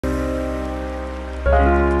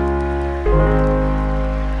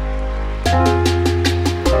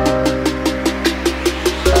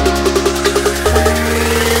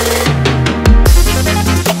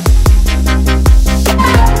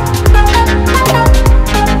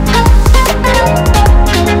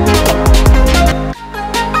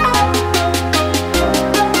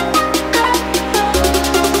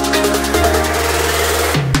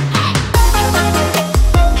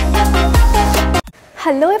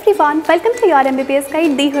everyone, welcome to your MBBS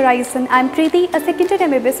guide, The Horizon. I am Preeti, a second year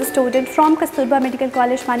MBBS student from Kasturba Medical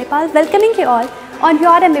College, Manipal, welcoming you all on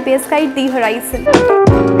your MBBS guide, The Horizon.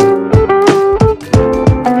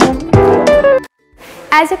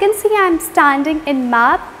 As you can see, I am standing in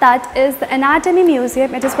MAP, that is the Anatomy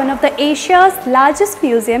Museum. It is one of the Asia's largest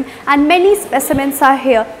museum and many specimens are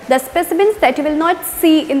here. The specimens that you will not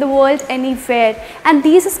see in the world anywhere, and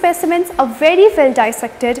these specimens are very well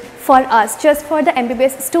dissected for us, just for the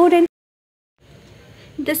MBBS student.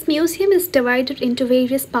 This museum is divided into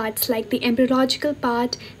various parts, like the embryological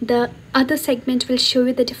part. The other segment will show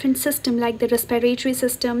you the different system like the respiratory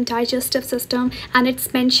system, digestive system, and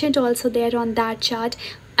it's mentioned also there on that chart.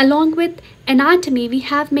 Along with anatomy, we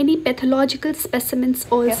have many pathological specimens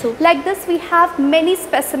also. Like this, we have many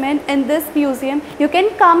specimens in this museum. You can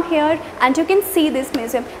come here and you can see this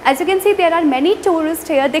museum. As you can see, there are many tourists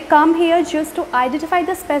here. They come here just to identify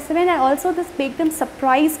the specimen, and also this makes them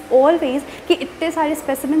surprised always कि इतने सारे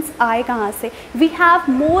specimens आए कहाँ से. We have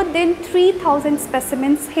more than 3,000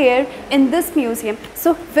 specimens here in this museum.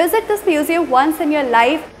 So visit this museum once in your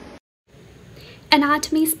life.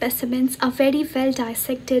 Anatomy specimens are very well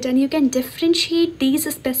dissected, and you can differentiate these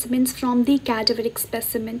specimens from the cadaveric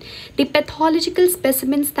specimen. The pathological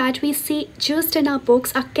specimens that we see just in our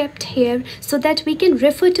books are kept here so that we can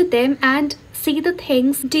refer to them and see the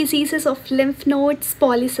things, diseases of lymph nodes,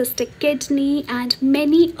 polycystic kidney, and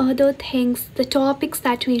many other things. The topics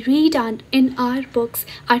that we read on in our books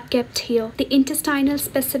are kept here. The intestinal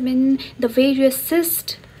specimen, the various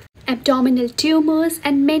cysts, abdominal tumors,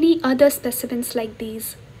 and many other specimens like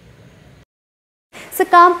these. So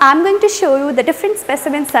come, I'm going to show you the different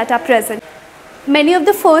specimens that are present. Many of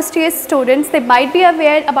the first year students, they might be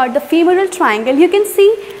aware about the femoral triangle. You can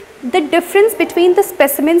see the difference between the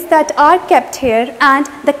specimens that are kept here and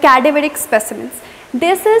the cadaveric specimens.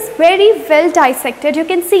 This is very well dissected. You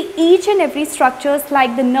can see each and every structures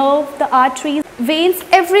like the nerve, the arteries, veins,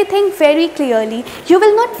 everything very clearly. You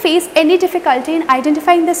will not face any difficulty in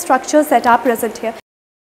identifying the structures that are present here.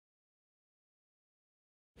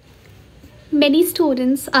 Many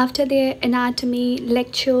students, after their anatomy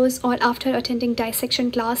lectures or after attending dissection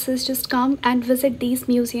classes, just come and visit these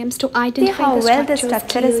museums to identify how well the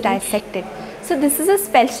structure is dissected. So this is a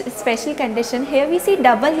special condition. Here we see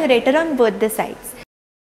double ureter on both the sides.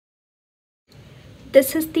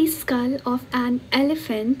 This is the skull of an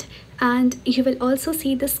elephant, and you will also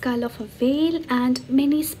see the skull of a whale, and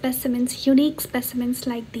many specimens, unique specimens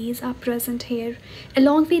like these are present here.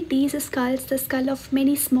 Along with these skulls, the skull of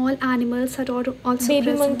many small animals are also present.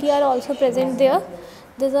 Baby monkey are also present there.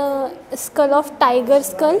 There's a skull of tiger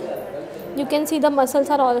skull. You can see the muscles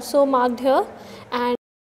are also marked here, and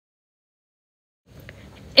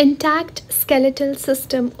intact skeletal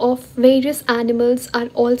system of various animals are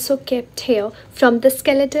also kept here, from the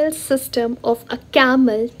skeletal system of a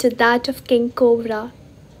camel to that of king cobra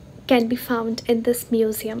can be found in this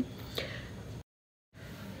museum.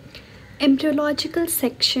 Embryological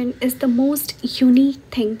section is the most unique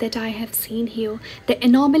thing that I have seen here. The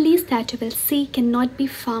anomalies that you will see cannot be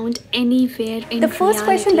found anywhere in reality. The first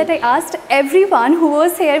question that I asked everyone who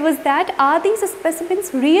was here was that, are these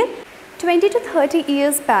specimens real? 20 to 30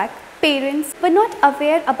 years back, parents were not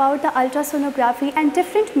aware about the ultrasonography and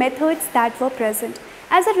different methods that were present.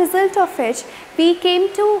 As a result of which, we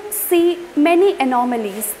came to see many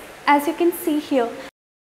anomalies, as you can see here.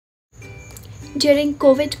 During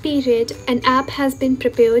COVID period, an app has been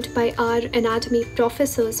prepared by our anatomy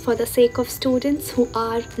professors for the sake of students who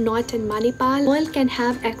are not in Manipal. All can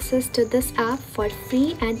have access to this app for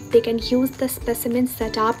free, and they can use the specimens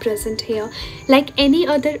that are present here. Like any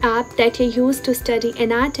other app that you use to study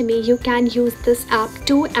anatomy, you can use this app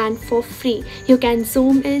too, and for free. You can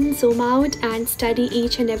zoom in, zoom out, and study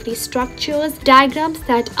each and every structures. Diagrams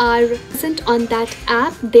that are present on that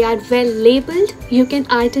app, they are well labeled. You can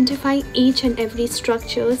identify each and every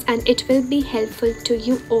structures, and it will be helpful to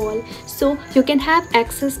you all. So you can have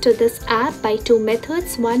access to this app by two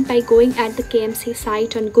methods. One, by going at the KMC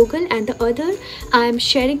site on Google, and the other, I am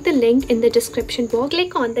sharing the link in the description box.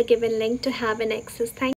 Click on the given link to have an access. Thank you.